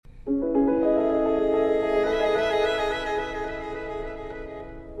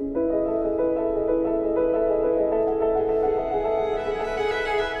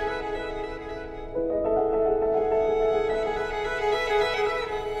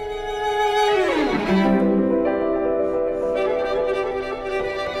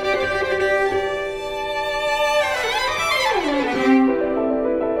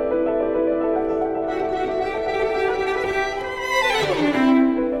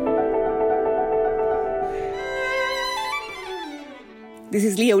This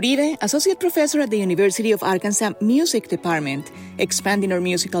is Lia Uribe, Associate Professor at the University of Arkansas Music Department, expanding our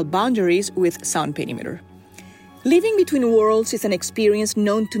musical boundaries with Sound Perimeter. Living between worlds is an experience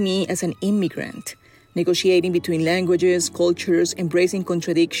known to me as an immigrant, negotiating between languages, cultures, embracing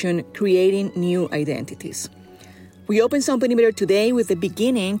contradiction, creating new identities. We open Sound Perimeter today with the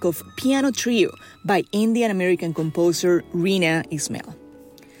beginning of Piano Trio by Indian-American composer Reena Esmail.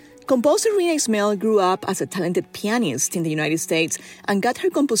 Composer Reena Esmail grew up as a talented pianist in the United States and got her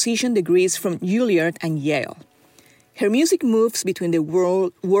composition degrees from Juilliard and Yale. Her music moves between the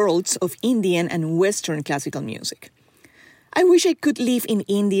worlds of Indian and Western classical music. I wish I could live in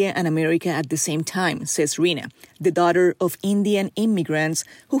India and America at the same time, says Reena, the daughter of Indian immigrants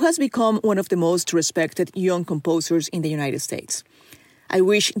who has become one of the most respected young composers in the United States. I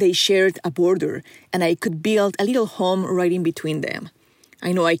wish they shared a border and I could build a little home right in between them.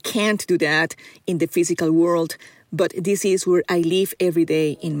 I know I can't do that in the physical world, but this is where I live every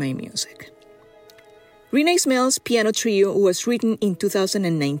day in my music. Reena Esmail's Piano Trio was written in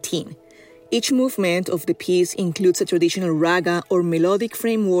 2019. Each movement of the piece includes a traditional raga or melodic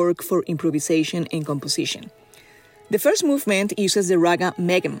framework for improvisation and composition. The first movement uses the raga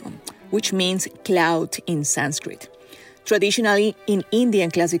Megam, which means cloud in Sanskrit. Traditionally, in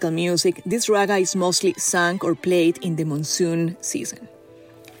Indian classical music, this raga is mostly sung or played in the monsoon season.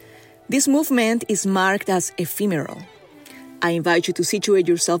 This movement is marked as ephemeral. I invite you to situate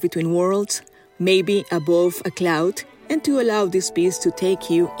yourself between worlds, maybe above a cloud, and to allow this piece to take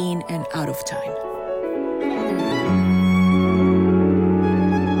you in and out of time.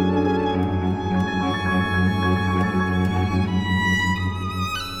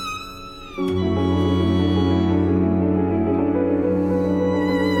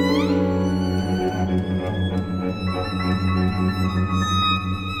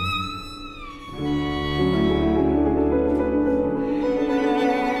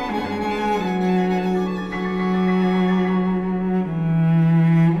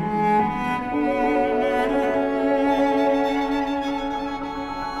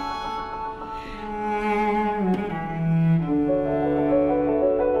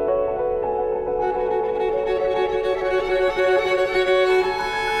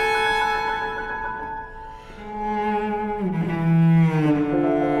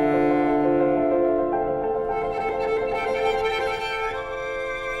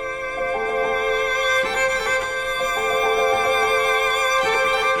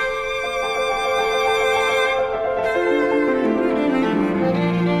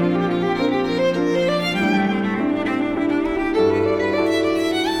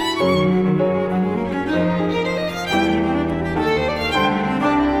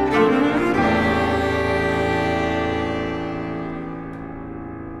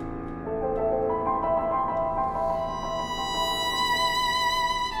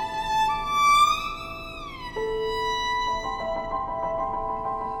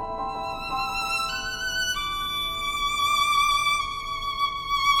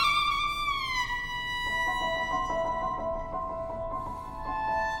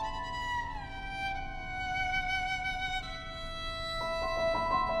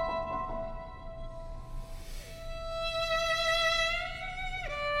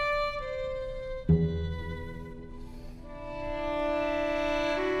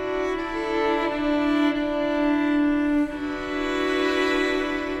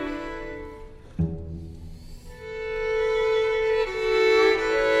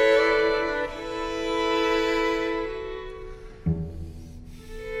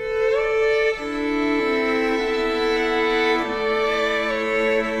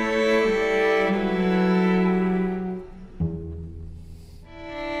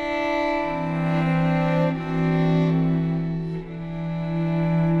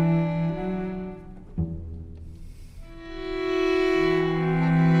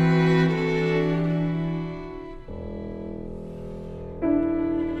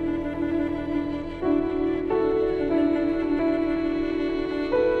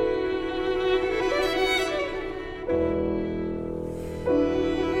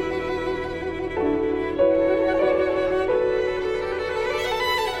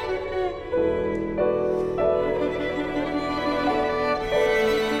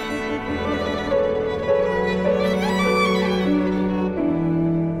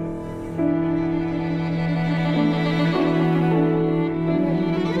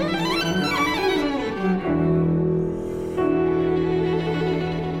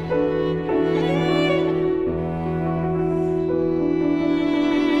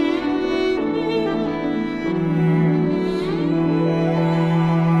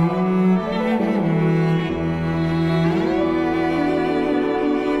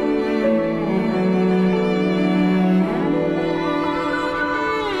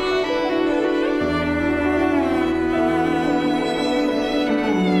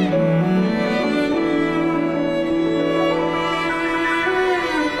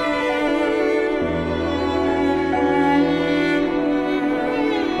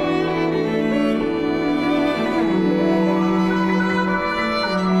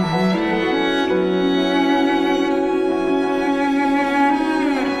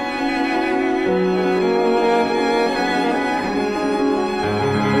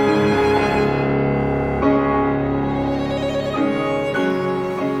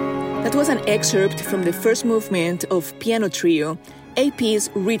 That was an excerpt from the first movement of Piano Trio, a piece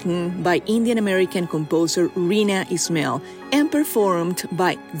written by Indian-American composer Reena Esmail and performed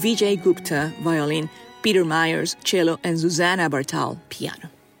by Vijay Gupta, violin, Peter Myers, cello, and Susanna Bartal, piano.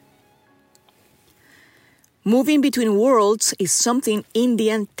 Moving Between Worlds is something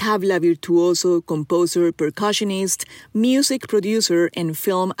Indian tabla virtuoso, composer, percussionist, music producer, and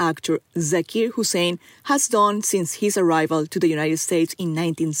film actor Zakir Hussain has done since his arrival to the United States in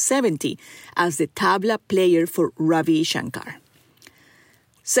 1970 as the tabla player for Ravi Shankar.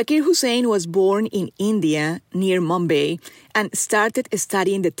 Zakir Hussain was born in India near Mumbai and started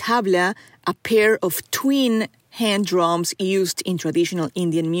studying the tabla, a pair of twin hand drums used in traditional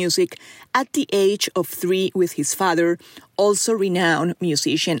Indian music, at the age of 3 with his father, also renowned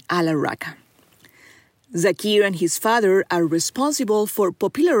musician Ala Raka. Zakir and his father are responsible for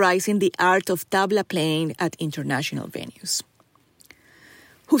popularizing the art of tabla playing at international venues.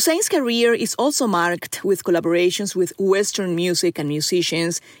 Hussain's career is also marked with collaborations with Western music and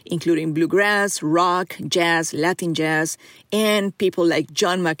musicians, including bluegrass, rock, jazz, Latin jazz, and people like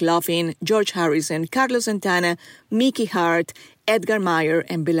John McLaughlin, George Harrison, Carlos Santana, Mickey Hart, Edgar Meyer,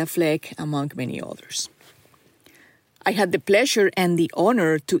 and Bela Fleck, among many others. I had the pleasure and the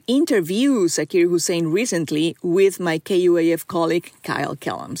honor to interview Zakir Hussain recently with my KUAF colleague Kyle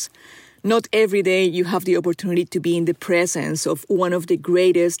Kellams. Not every day you have the opportunity to be in the presence of one of the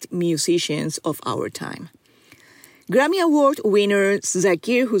greatest musicians of our time. Grammy Award winner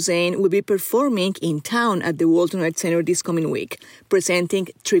Zakir Hussain will be performing in town at the Walton Arts Center this coming week, presenting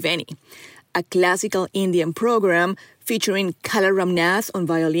Triveni, a classical Indian program featuring Kala Ramnath on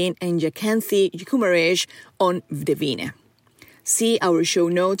violin and Jakanthi Kumaresh on the veena. See our show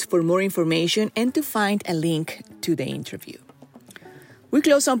notes for more information and to find a link to the interview. We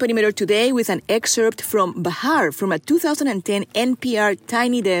close on Perimeter today with an excerpt from Bahar from a 2010 NPR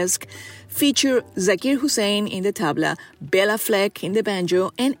Tiny Desk feature Zakir Hussain in the tabla, Bela Fleck in the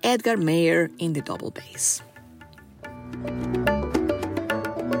banjo, and Edgar Meyer in the double bass.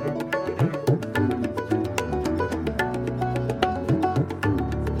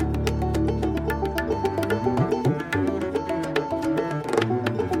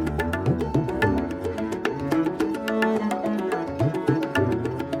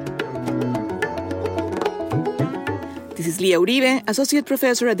 This is Lia Uribe, Associate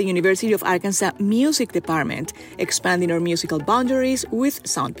Professor at the University of Arkansas Music Department, expanding our musical boundaries with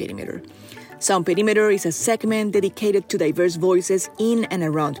Sound Perimeter. Sound Perimeter is a segment dedicated to diverse voices in and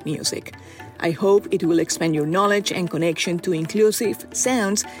around music. I hope it will expand your knowledge and connection to inclusive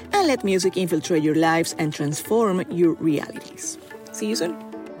sounds and let music infiltrate your lives and transform your realities. See you soon.